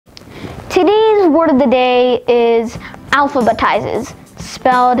Today's word of the day is alphabetizes,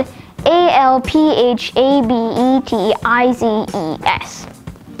 spelled Alphabetizes.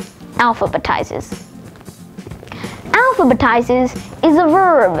 Alphabetizes. Alphabetizes is a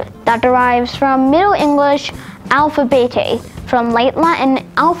verb that derives from Middle English alphabete, from late Latin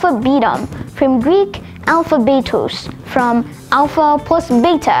alphabetum, from Greek alphabetos, from alpha plus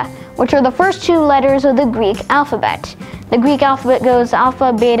beta, which are the first two letters of the Greek alphabet. The Greek alphabet goes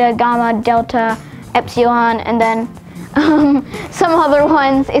alpha, beta, gamma, delta, epsilon, and then some other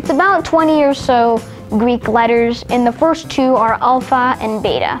ones. It's about 20 or so Greek letters, and the first two are alpha and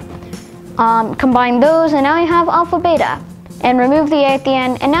beta. Combine those, and now you have alpha, beta, and remove the A at the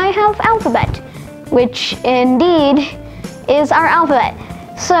end, and now you have alphabet, which indeed is our alphabet.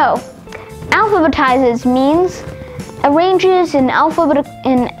 So, alphabetizes means arranges in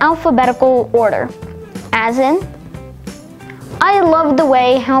alphabetical order, as in, I love the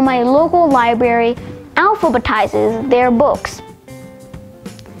way how my local library alphabetizes their books.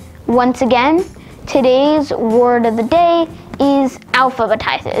 Once again, today's word of the day is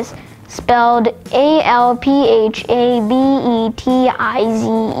alphabetizes, spelled Alphabetizes.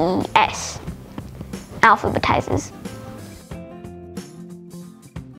 Alphabetizes.